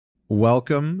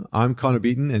Welcome. I'm Connor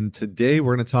Beaton, and today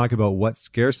we're going to talk about what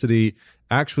scarcity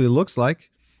actually looks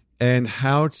like and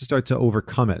how to start to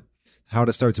overcome it, how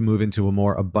to start to move into a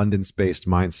more abundance-based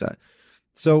mindset.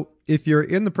 So if you're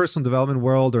in the personal development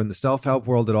world or in the self-help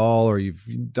world at all, or you've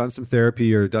done some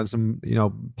therapy or done some,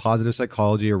 positive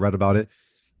psychology or read about it,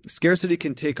 scarcity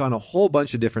can take on a whole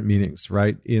bunch of different meanings,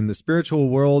 right? In the spiritual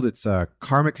world, it's a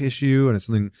karmic issue and it's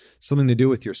something to do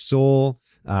with your soul.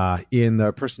 In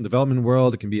the personal development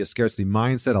world, it can be a scarcity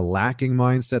mindset, a lacking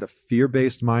mindset, a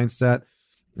fear-based mindset.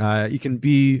 It can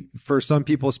be, for some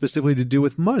people, specifically to do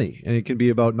with money. And it can be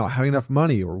about not having enough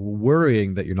money or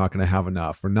worrying that you're not going to have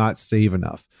enough or not save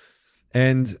enough.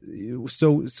 And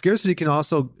so scarcity can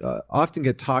also often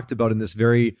get talked about in this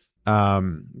very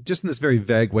just in this very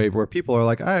vague way where people are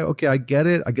like, okay, I get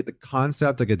it. I get the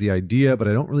concept. I get the idea, but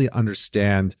I don't really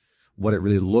understand what it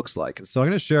really looks like. And so I'm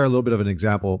going to share a little bit of an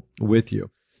example with you.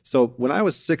 So when I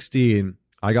was 16,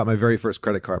 I got my very first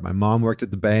credit card. My mom worked at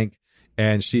the bank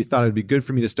and she thought it'd be good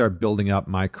for me to start building up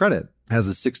my credit as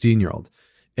a 16-year-old.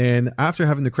 And after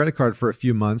having the credit card for a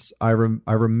few months, I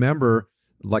remember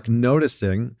like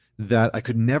noticing that I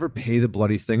could never pay the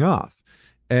bloody thing off.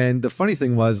 And the funny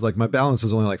thing was, like, my balance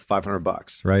was only like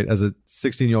 $500, right? As a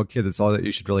 16-year-old kid, that's all that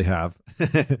you should really have.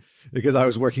 Because I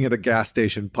was working at a gas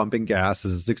station pumping gas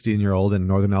as a 16-year-old in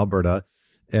northern Alberta.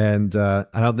 And I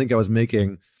don't think I was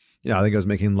making, I think I was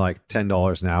making like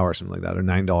 $10 an hour or something like that, or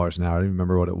 $9 an hour. I don't even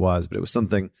remember what it was, but it was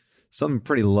something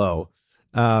pretty low.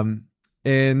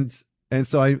 And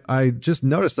so I just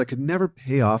noticed I could never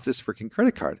pay off this freaking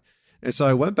credit card. And so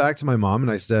I went back to my mom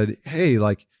and I said, hey,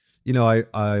 like,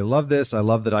 I love this. I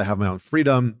love that I have my own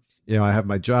freedom. I have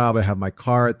my job. I have my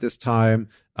car at this time,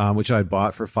 which I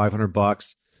bought for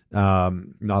 $500,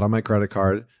 not on my credit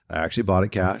card. I actually bought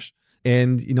it cash.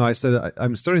 And, I said,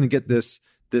 I'm starting to get this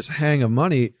hang of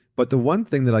money. But the one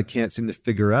thing that I can't seem to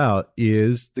figure out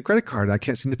is the credit card. I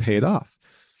can't seem to pay it off.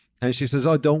 And she says,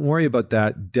 oh, don't worry about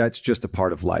that. Debt's just a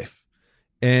part of life.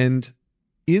 And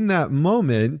in that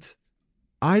moment,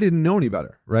 I didn't know any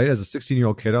better, right? As a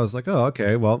 16-year-old kid, I was like, oh,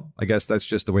 okay, well, I guess that's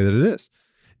just the way that it is.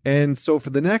 And so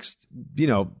for the next,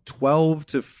 12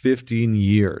 to 15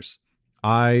 years,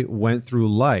 I went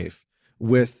through life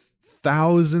with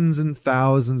thousands and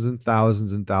thousands and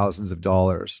thousands and thousands of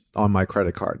dollars on my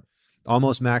credit card,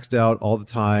 almost maxed out all the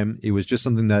time. It was just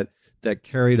something that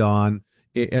carried on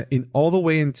in all the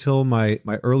way until my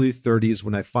early 30s,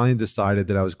 when I finally decided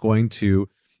that I was going to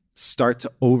start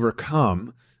to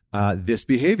overcome this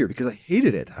behavior, because I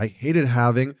hated it. I hated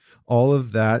having all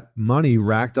of that money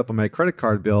racked up on my credit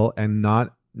card bill and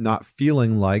not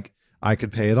feeling like I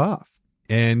could pay it off.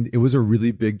 And it was a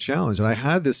really big challenge. And I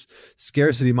had this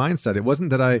scarcity mindset. It wasn't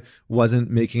that I wasn't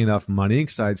making enough money,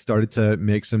 because I had started to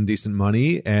make some decent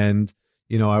money and,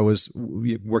 I was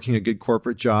working a good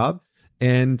corporate job.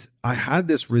 And I had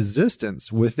this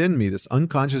resistance within me, this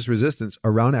unconscious resistance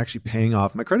around actually paying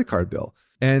off my credit card bill.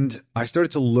 And I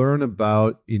started to learn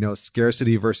about,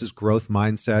 scarcity versus growth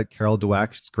mindset. Carol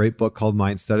Dweck's great book called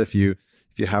Mindset. If you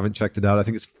haven't checked it out, I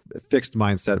think it's Fixed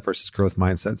Mindset versus Growth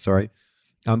Mindset. Sorry.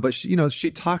 But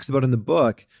she talks about in the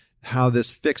book how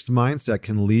this fixed mindset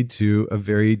can lead to a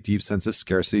very deep sense of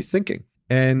scarcity thinking.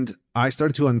 And I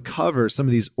started to uncover some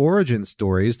of these origin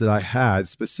stories that I had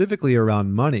specifically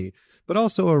around money, but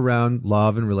also around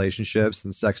love and relationships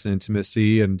and sex and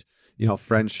intimacy and,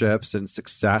 friendships and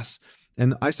success.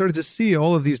 And I started to see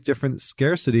all of these different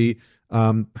scarcity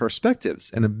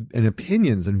perspectives and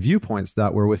opinions and viewpoints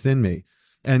that were within me.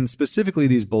 And specifically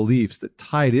these beliefs that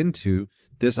tied into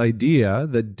this idea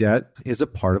that debt is a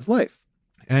part of life.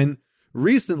 And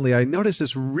recently I noticed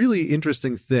this really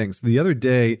interesting thing. So the other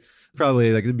day,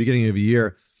 probably like at the beginning of a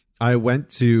year, I went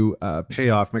to pay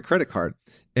off my credit card.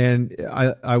 And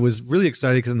I was really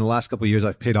excited because in the last couple of years,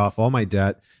 I've paid off all my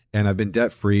debt and I've been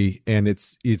debt free. And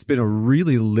it's been a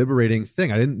really liberating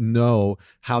thing. I didn't know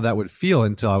how that would feel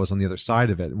until I was on the other side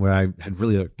of it, where I had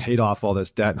really paid off all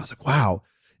this debt. And I was like, wow,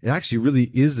 it actually really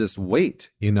is this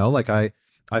weight, like I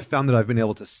found that I've been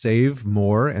able to save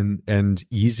more and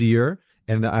easier.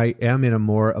 And I am in a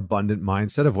more abundant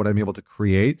mindset of what I'm able to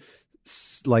create,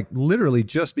 like literally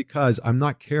just because I'm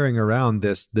not carrying around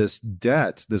this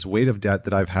debt, this weight of debt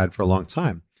that I've had for a long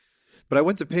time. But I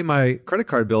went to pay my credit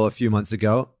card bill a few months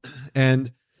ago,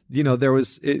 and I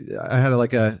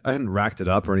hadn't racked it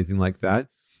up or anything like that.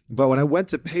 But when I went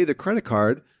to pay the credit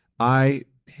card, I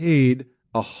paid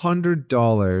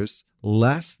 $100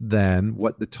 less than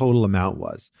what the total amount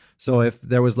was. So if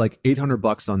there was like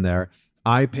 $800 on there,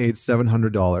 I paid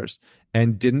 $700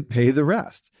 and didn't pay the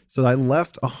rest. So I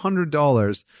left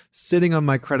 $100 sitting on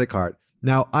my credit card.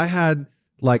 Now I had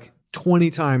like 20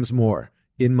 times more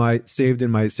saved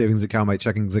in my savings account, my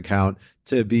checkings account,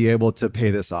 to be able to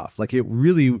pay this off. Like, it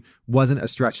really wasn't a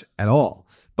stretch at all.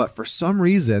 But for some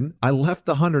reason, I left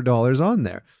the $100 on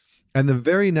there. And the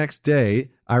very next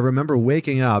day, I remember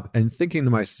waking up and thinking to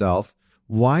myself,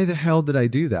 why the hell did I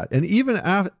do that? And even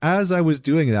as I was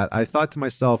doing that, I thought to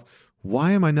myself,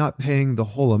 why am I not paying the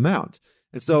whole amount?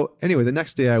 And so anyway, the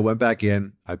next day I went back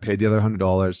in, I paid the other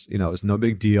 $100, it was no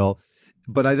big deal.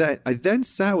 But I then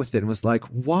sat with it and was like,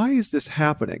 why is this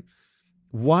happening?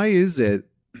 Why is it?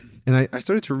 And I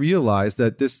started to realize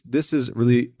that this is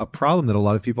really a problem that a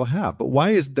lot of people have. But why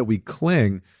is it that we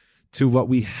cling to what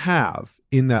we have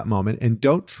in that moment and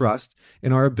don't trust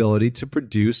in our ability to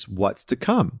produce what's to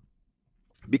come?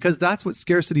 Because that's what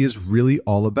scarcity is really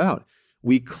all about.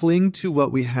 We cling to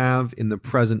what we have in the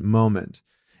present moment,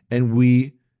 and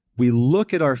we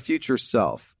look at our future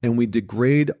self and we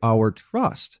degrade our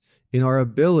trust in our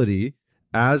ability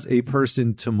as a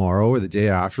person tomorrow or the day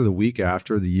after, the week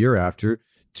after, the year after,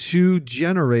 to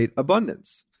generate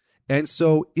abundance. And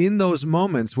so in those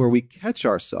moments where we catch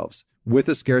ourselves with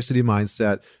a scarcity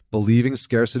mindset, believing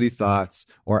scarcity thoughts,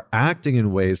 or acting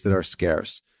in ways that are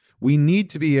scarce, we need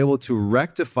to be able to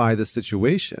rectify the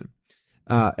situation.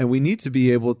 And we need to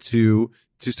be able to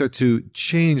start to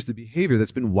change the behavior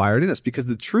that's been wired in us. Because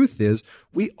the truth is,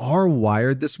 we are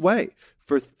wired this way.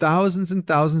 For thousands and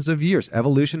thousands of years,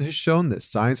 evolution has shown this.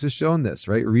 Science has shown this,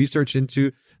 right? Research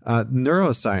into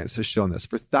neuroscience has shown this.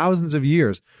 For thousands of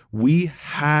years, we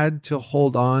had to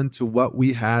hold on to what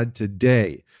we had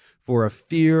today for a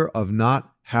fear of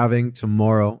not having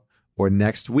tomorrow or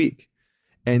next week.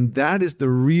 And that is the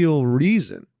real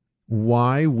reason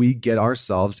why we get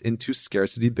ourselves into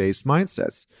scarcity-based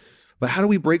mindsets. But how do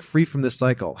we break free from this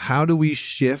cycle? How do we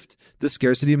shift the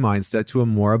scarcity mindset to a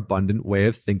more abundant way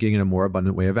of thinking and a more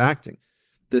abundant way of acting?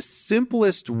 The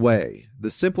simplest way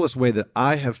that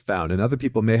I have found, and other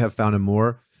people may have found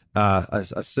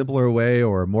a simpler way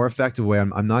or a more effective way,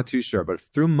 I'm not too sure, but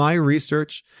through my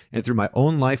research and through my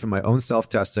own life and my own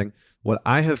self-testing, what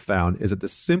I have found is that the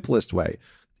simplest way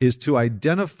is to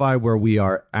identify where we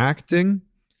are acting,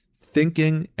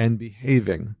 thinking, and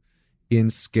behaving in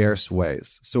scarce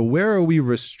ways. So where are we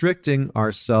restricting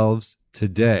ourselves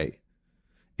today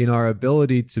in our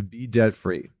ability to be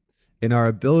debt-free, in our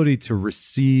ability to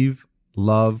receive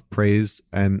love, praise,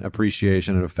 and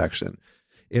appreciation and affection,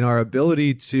 in our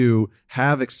ability to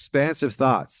have expansive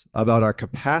thoughts about our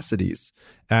capacities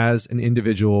as an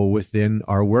individual within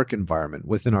our work environment,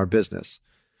 within our business?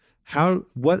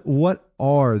 What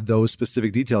are those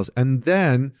specific details? And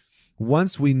then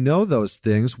once we know those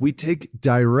things, we take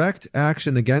direct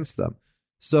action against them.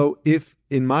 So if,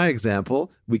 in my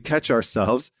example, we catch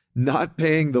ourselves not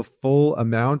paying the full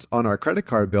amount on our credit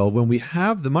card bill when we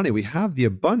have the money, we have the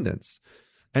abundance.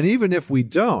 And even if we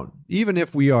don't, even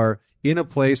if we are in a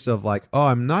place of like, oh,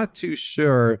 I'm not too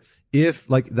sure if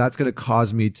like that's going to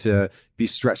cause me to be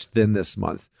stretched thin this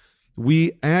month,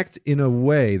 we act in a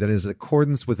way that is in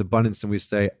accordance with abundance, and we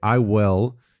say, I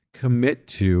will commit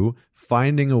to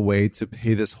finding a way to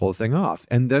pay this whole thing off.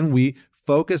 And then we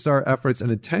focus our efforts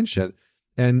and attention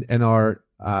and our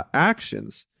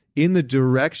actions in the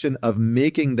direction of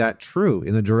making that true,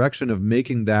 in the direction of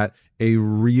making that a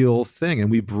real thing. And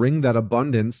we bring that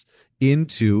abundance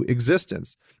into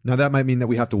existence. Now, that might mean that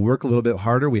we have to work a little bit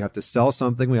harder. We have to sell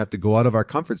something. We have to go out of our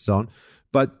comfort zone.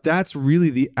 But that's really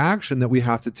the action that we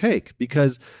have to take,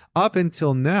 because up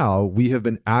until now, we have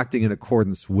been acting in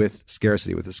accordance with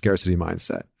scarcity, with a scarcity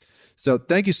mindset. So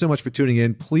thank you so much for tuning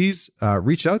in. Please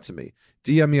reach out to me.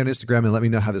 DM me on Instagram and let me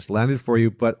know how this landed for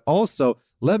you. But also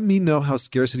let me know how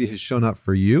scarcity has shown up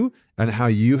for you and how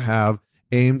you have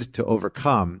aimed to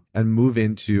overcome and move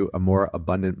into a more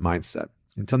abundant mindset.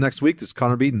 Until next week, this is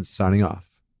Connor Beaton signing off.